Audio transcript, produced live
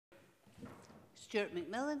Stuart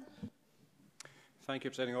McMillan. Thank you,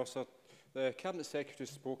 Presiding Officer. The Cabinet Secretary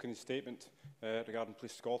spoke in his statement regarding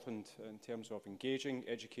Police Scotland in terms of engaging,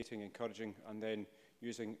 educating, encouraging and then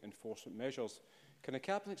using enforcement measures. Can the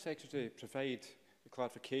Cabinet Secretary provide a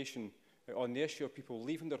clarification on the issue of people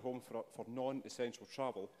leaving their home for non-essential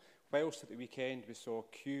travel, whilst at the weekend we saw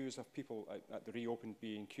queues of people at the reopened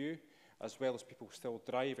B&Q, as well as people still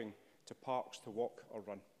driving to parks to walk or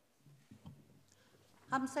run?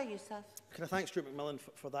 Hamza Youssef. Can I thank Stuart McMillan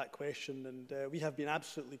for that question? And we have been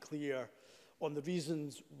absolutely clear on the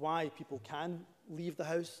reasons why people can leave the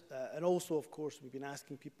house. And also, of course, we've been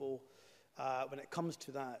asking people when it comes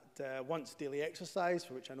to that once daily exercise,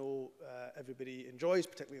 for which I know everybody enjoys,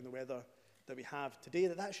 particularly in the weather that we have today,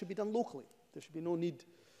 that should be done locally. There should be no need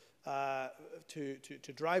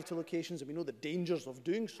to drive to locations, and we know the dangers of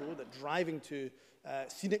doing so, that driving to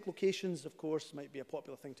scenic locations, of course, might be a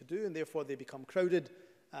popular thing to do, and therefore they become crowded,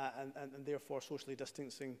 and therefore socially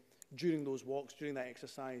distancing during those walks, during that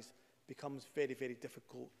exercise, becomes very, very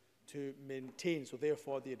difficult to maintain. So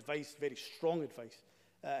therefore the advice, very strong advice,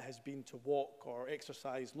 has been to walk or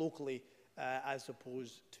exercise locally as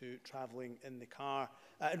opposed to travelling in the car.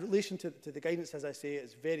 In relation to the guidance, as I say,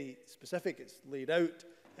 it's very specific, it's laid out.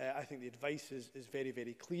 I think the advice is very,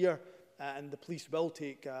 very clear, and the police will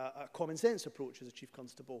take a common sense approach, as the Chief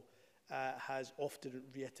Constable has often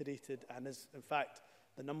reiterated, and as in fact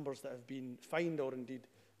the numbers that have been fined or indeed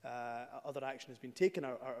other action has been taken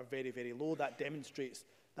are very, very low. That demonstrates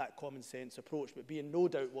that common sense approach, but be in no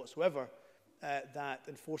doubt whatsoever that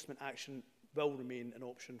enforcement action will remain an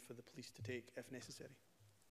option for the police to take if necessary.